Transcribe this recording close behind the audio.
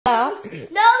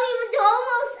No, he was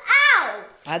almost out.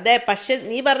 അതെ, പക്ഷെ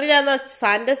നീ പറഞ്ഞില്ലാന്നോ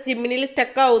സാന്റെ ചിമ്മിനിയിൽ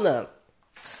സ്റ്റക്ക് ആവുന്ന.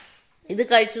 ഇത്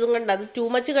കഴിച്ചതും കണ്ട, അത് ടൂ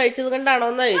മച്ച് കഴിച്ചത് കൊണ്ടാണോ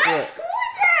എന്നാ ചോദിച്ചത്.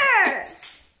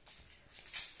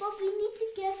 But we need to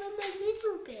give him a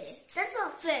little bit. That's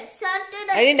not fair.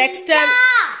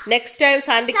 Next time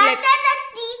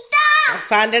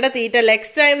സാന്റയുടെ theta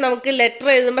next time നമുക്ക് ലെറ്റർ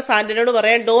എഴുതുമ്പോ സാന്റനോട്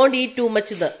പറയാം ഡോണ്ട് ഈറ്റ് ടൂ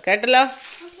മച്ച് ഇത്, കേട്ടല്ലോ.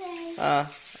 ആ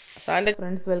സാന്റെ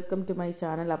friends, welcome to my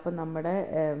channel. അപ്പം നമ്മുടെ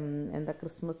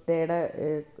ക്രിസ്മസ് ഡേയുടെ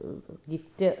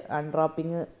ഗിഫ്റ്റ്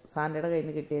അൺറാപ്പിങ് സാന്റയുടെ കയ്യിൽ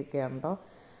നിന്ന് കിട്ടിയൊക്കെയാണ് കേട്ടോ.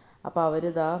 അപ്പോൾ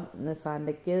അവരിതാ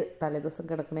സാന്റയ്ക്ക് തലേദിവസം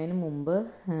കിടക്കുന്നതിന് മുമ്പ്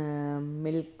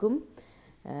മിൽക്കും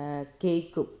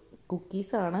കേക്കും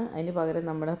കുക്കീസാണ്, അതിന് പകരം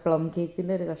നമ്മുടെ പ്ലം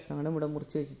കേക്കിൻ്റെ ഒരു കഷ്ണം കൂടെ ഇവിടെ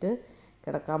മുറിച്ച് വെച്ചിട്ട്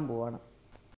കിടക്കാൻ പോവാണ്.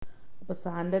 അപ്പോൾ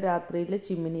സാന്റ രാത്രിയിൽ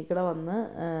ചിമ്മിനിക്കട വന്ന്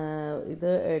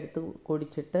ഇത് എടുത്ത്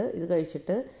കൊടിച്ചിട്ട് ഇത്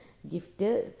കഴിച്ചിട്ട് ഗിഫ്റ്റ്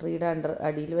ട്രീയുടെ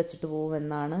അടിയിൽ വെച്ചിട്ട്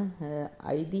പോകുമെന്നാണ്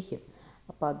ഐതിഹ്യം.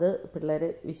 അപ്പോൾ അത് പിള്ളേർ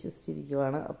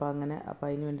വിശ്വസിച്ചിരിക്കുവാണ്. അപ്പോൾ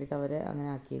അതിന് വേണ്ടിയിട്ട് അവരെ അങ്ങനെ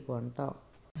ആക്കിയേക്കുവാണ് കേട്ടോ.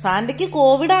 സാന്റയ്ക്ക്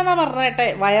കോവിഡാന്നാ പറഞ്ഞേട്ടെ,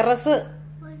 വൈറസ്.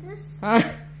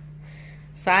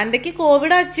 സാന്റയ്ക്ക്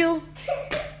കോവിഡ് അച്ചു.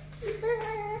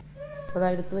 അപ്പോൾ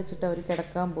അതെടുത്ത് വെച്ചിട്ട് അവർ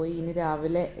കിടക്കാൻ പോയി. ഇനി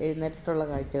രാവിലെ എഴുന്നേറ്റിട്ടുള്ള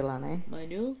കാഴ്ചകളാണേ.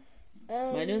 മനു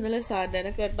ഇന്നലെ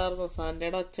സാന്റനെ കേട്ടായിരുന്നോ?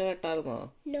 സാന്റയുടെ ഒച്ച കേട്ടായിരുന്നോ?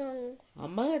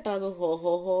 അമ്മ കേട്ടായിരുന്നു ഹോ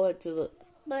ഹോ ഹോ വെച്ചത്.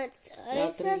 But I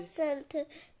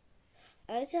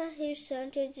thought he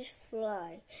Santa just fly,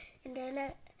 and then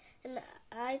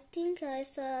I think I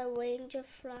saw a ranger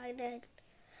fly then,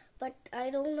 but I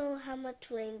don't know how much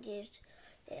rangers.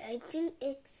 I think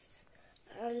it's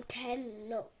 10.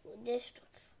 No, just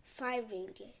 5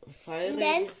 rangers. And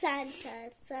then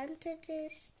Santa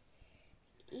just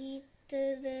eat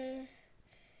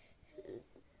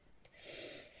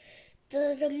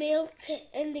the milk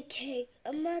and the cake.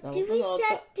 Do we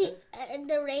set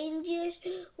the rangers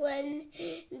when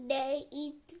they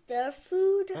eat their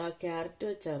food? Carrot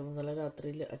വെച്ചായിരുന്നു നല്ല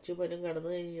രാത്രിയിൽ. അച്ചുപനും കടന്നു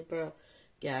കഴിഞ്ഞപ്പോഴാ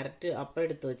carrot അപ്പം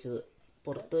എടുത്ത് വെച്ചത്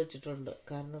പുറത്ത് വെച്ചിട്ടുണ്ട്.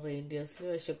 കാരണം റെയിൻഡിയേഴ്സിന്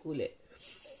വിശക്കൂലേ.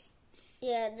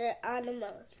 Yeah, they're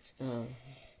animals.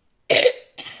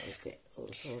 Okay.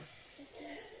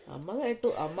 അമ്മ കേട്ടു,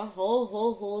 അമ്മ ഹോ ഹോ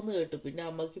ഹോന്ന് കേട്ടു. പിന്നെ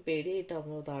അമ്മക്ക് പേടിയായിട്ട്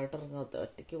അമ്മ താഴോട്ടിറങ്ങാത്ത,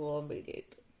 ഒറ്റയ്ക്ക് പോവാൻ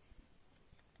പേടിയായിട്ട്.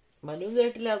 മനു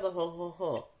കേട്ടില്ല ഹോ ഹോ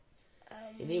ഹോ.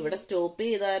 ഇനി ഇവിടെ സ്റ്റോപ്പ്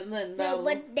ചെയ്തായിരുന്നു എന്താവും?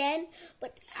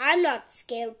 But I'm not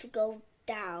scared to go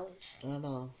down.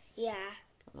 ആണോ? Yeah.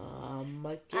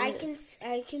 അമ്മക്ക്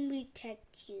I can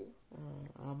protect you.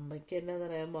 അമ്മക്ക്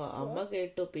എന്നാന്നറിയാമോ, അമ്മ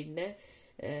കേട്ടു. പിന്നെ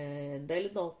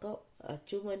എന്തായാലും നോക്കാം.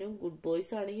 അച്ചു മനും ഗുഡ്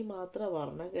ബോയ്സ് ആണെങ്കിൽ മാത്രം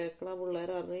പറഞ്ഞ കേൾക്കണ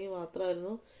പിള്ളേരായിരുന്നെങ്കിൽ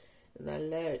മാത്രമായിരുന്നു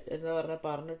നല്ല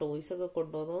പറഞ്ഞ ടോയ്സ് ഒക്കെ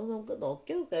കൊണ്ടുവന്നത്. നമുക്ക്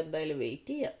നോക്കി നോക്കാം, എന്തായാലും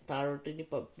വെയിറ്റ് ചെയ്യാം. താഴോട്ട് ഇനി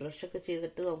ബ്രഷ് ഒക്കെ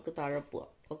ചെയ്തിട്ട് നമുക്ക് താഴെ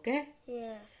പോവാം. ഓക്കെ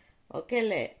ഓക്കെ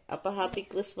അല്ലേ? അപ്പൊ happy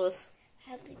Christmas.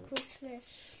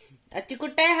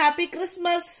 അച്ചുക്കുട്ടെ happy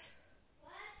Christmas.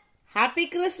 Happy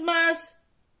Christmas.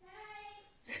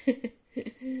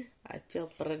 Achu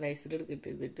അപ്പുറം നൈസിലോട്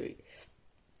കിട്ടിയിട്ട് പോയി.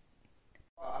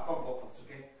 I'll go first,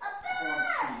 okay? I want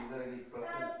to see if there are any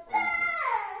presents for you.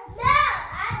 No,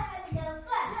 I want to go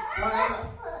first. Why?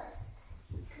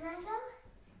 Can I go?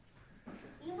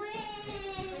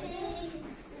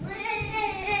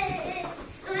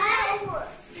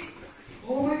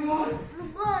 Oh my God!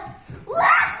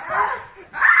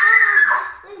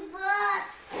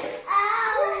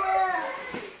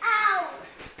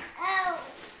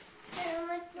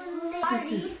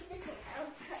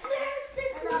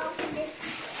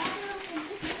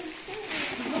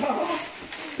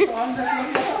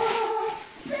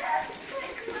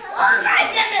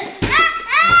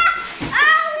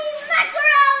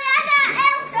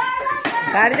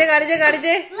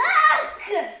 കാണിച്ചേ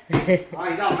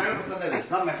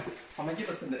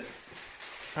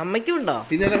അമ്മയ്ക്കും ഉണ്ടോ?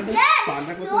 പിന്നെ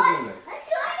Santa Claus മതിയോ?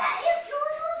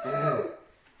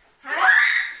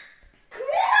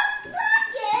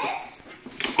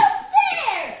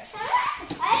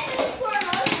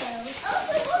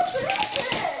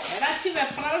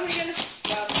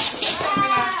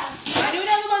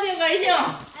 കഴിഞ്ഞോ?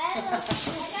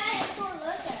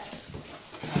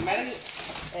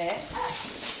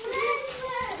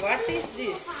 What is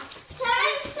this?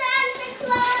 Santa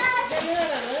Claus.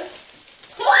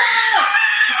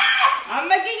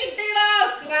 അമ്മക്ക് കിട്ടിയടാ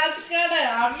scratch card.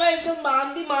 അമ്മ ഇത്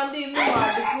മാന്തി ഇന്ന്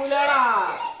മടുക്കൂലടാ.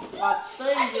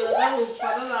 10, 20,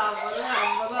 30,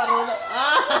 40,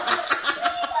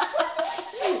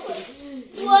 50, 60.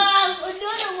 Wow,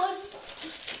 another one.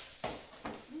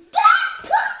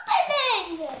 Back opening.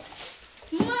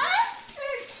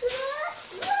 Monster truck.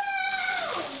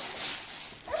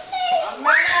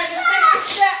 Wow.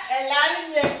 എല്ലാരും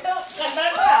ഞെട്ടോ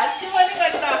കണ്ടോ? അച്ചുമണി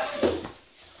കണ്ടോ?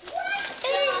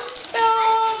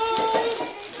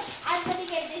 I'm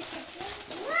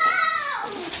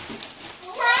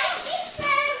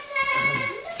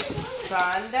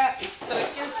സാന്റ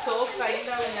ഇത്രയ്ക്ക് സോ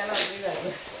കൈൻഡാണ് ഞാൻ അറിഞ്ഞത്.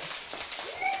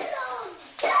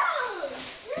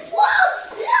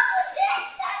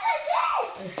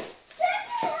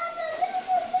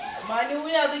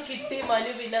 മനുവിന് അത് കിട്ടി.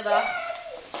 മനു പിന്നെതാ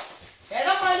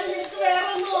എടാ മനു നിനക്ക് വേറെ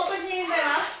ഒന്നും ഓപ്പൺ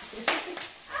ചെയ്യണ്ടടാ.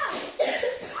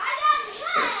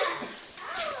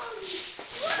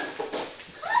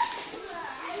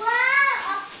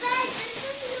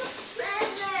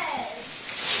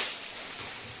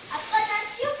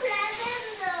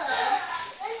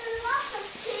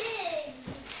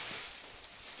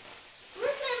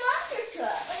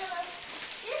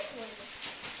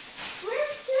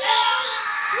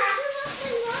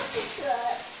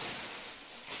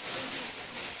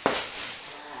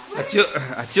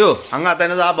 അച്ചു അങ്ങനത്തെ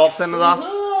എന്നതാ ബോക്സ് എന്നതാ?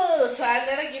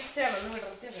 സാന്റയുടെ ഗിഫ്റ്റ് ആണ്.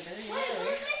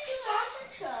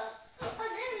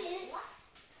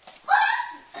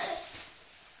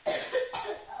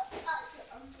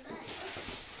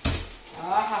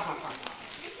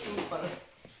 സൂപ്പർ.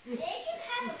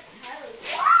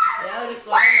 ഞാൻ ഒരു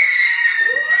നോക്കി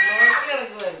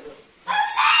കിടക്കുമായിരുന്നു.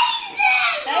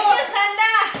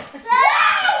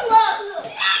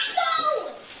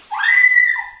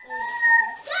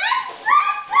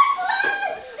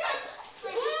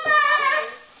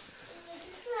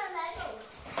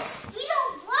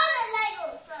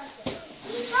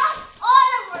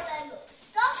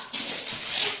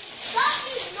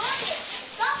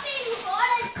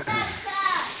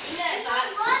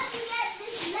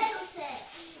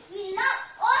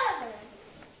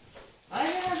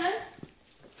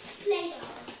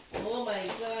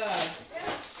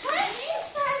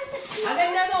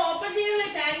 അതെന്താ ഓപ്പൺ ചെയ്യണേ?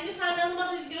 താങ്ക് യു സാന്റ എന്ന്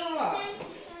പറഞ്ഞിരിക്കണല്ലോ.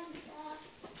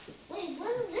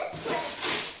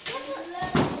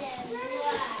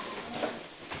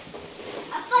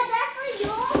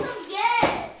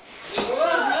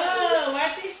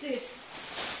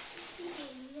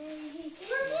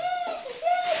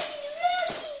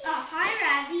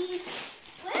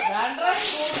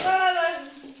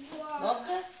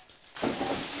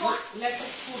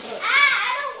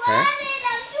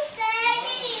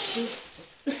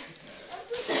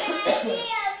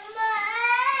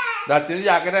 അച്ഛൻ്റെ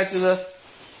ജാക്കറ്റ് അയച്ചത്.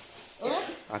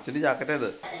 അച്ഛൻ്റെ ജാക്കറ്റ് ഇത്.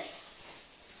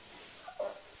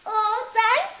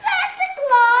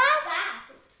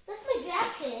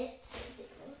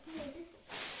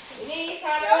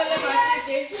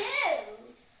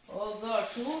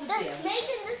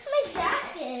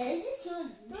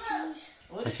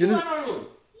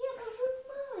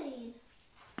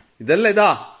 ഇതല്ല ഇതാ.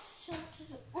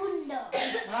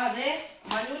 അതെ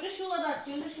മനുവിന്റെ ഷൂ അതാ.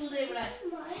 അച്ഛൻ്റെ ഷൂ ഇവിടെ.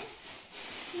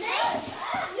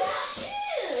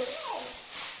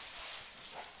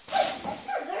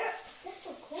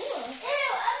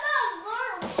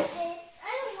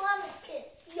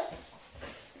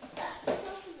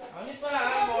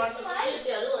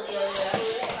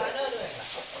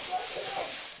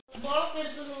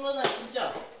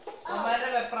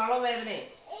 വെപ്രാളം വേദന.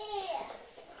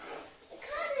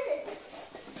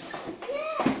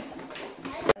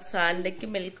 സാന്റയ്ക്ക്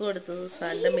മിൽക്ക് കൊടുത്തത്.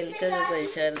 സാന്റ മിൽക്കൊക്കെ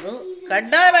കഴിച്ചായിരുന്നു.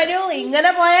 കണ്ടാ വരൂ.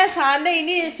 ഇങ്ങനെ പോയാൽ സാന്റ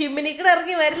ഇനി ചിമ്മിനിക്കട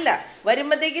ഇറങ്ങി വരില്ല.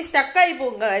 വരുമ്പത്തേക്ക് സ്റ്റക്കായി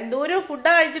പോകുക. എന്തോരം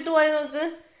ഫുഡാ കഴിച്ചിട്ട് പോയത് നോക്ക്.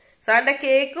 സാന്റ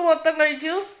കേക്ക് മൊത്തം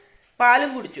കഴിച്ചു, പാലും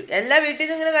കുടിച്ചു. എല്ലാ വീട്ടിൽ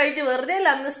നിന്ന് ഇങ്ങനെ കഴിച്ചു. വെറുതെ അല്ല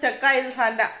അന്ന് സ്റ്റക്കായത്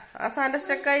സാന്റ. ആ സാന്റ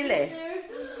സ്റ്റക്കായില്ലേ?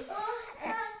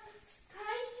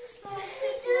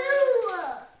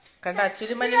 കണ്ട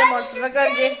അച്ഛനും മല്ലിയുടെ മോൺസ്റ്ററൊക്കെ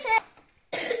കാണിച്ചേ.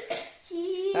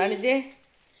 കാണിച്ചേ.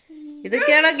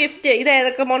 ഇതൊക്കെയാണോ ഗിഫ്റ്റ്? ഇത്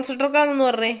ഏതൊക്കെ മോൺസ്റ്ററൊക്കെയാണെന്ന്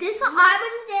പറഞ്ഞേ.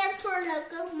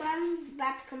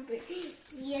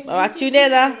 അച്ഛൻ്റെ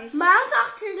ഏതാ?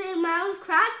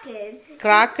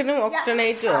 ക്രാക്കനും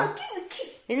ഒക്ടനൈറ്റോ.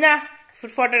 ഇന്നാ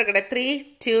ഫോട്ടോ എടുക്കട്ടെ. 3,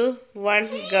 2, 1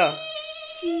 go.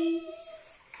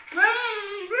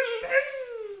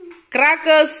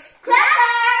 Crackers.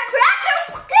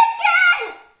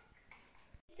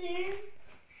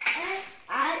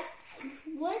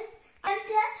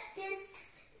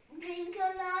 Drink a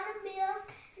lot of milk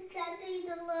and Santa eat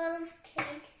a lot of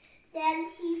cake. Then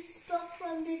he stuck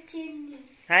from the chimney.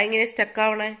 How are you stuck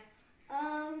on it?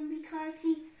 Because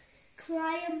he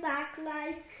climbed back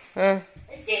like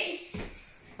this.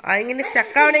 How are you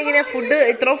stuck on it? Food?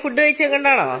 Throw food to each other?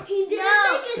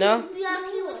 No. Because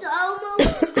he was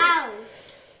almost out.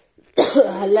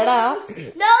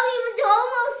 No, he was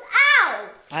almost out.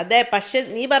 അതെ പക്ഷെ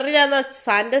നീ പറഞ്ഞ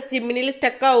Santa ചിമ്മിനിയിൽ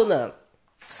stuck ആവുന്ന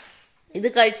ഇത്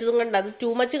കഴിച്ചതും കണ്ട. അത് too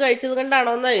much കഴിച്ചത്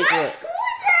കണ്ടാണോ എന്നാ ചോദിക്കുന്നത്.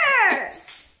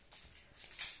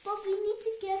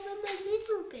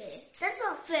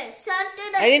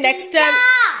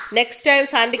 നെക്സ്റ്റ് ടൈം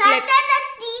സാന്റയുടെ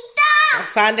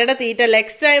തീറ്റ.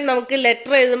 നെക്സ്റ്റ് ടൈം നമുക്ക്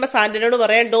ലെറ്റർ എഴുതുമ്പോ സാന്റയോട്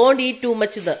പറയാം ഡോണ്ട് ഈറ്റ് ടൂ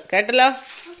മച്ച് ഇത്. കേട്ടല്ലോ?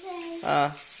 ആ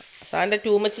സാന്റ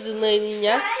ടൂ മച്ച് തിന്നു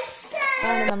കഴിഞ്ഞാൽ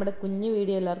അതാണ് നമ്മുടെ കുഞ്ഞു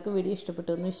വീഡിയോ. എല്ലാവർക്കും വീഡിയോ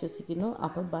ഇഷ്ടപ്പെട്ടു എന്ന് വിശ്വസിക്കുന്നു.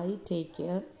 അപ്പോൾ ബൈ, ടേക്ക്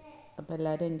കെയർ. അപ്പോൾ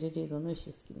എല്ലാവരും എൻജോയ് ചെയ്തു എന്ന്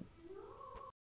വിശ്വസിക്കുന്നു.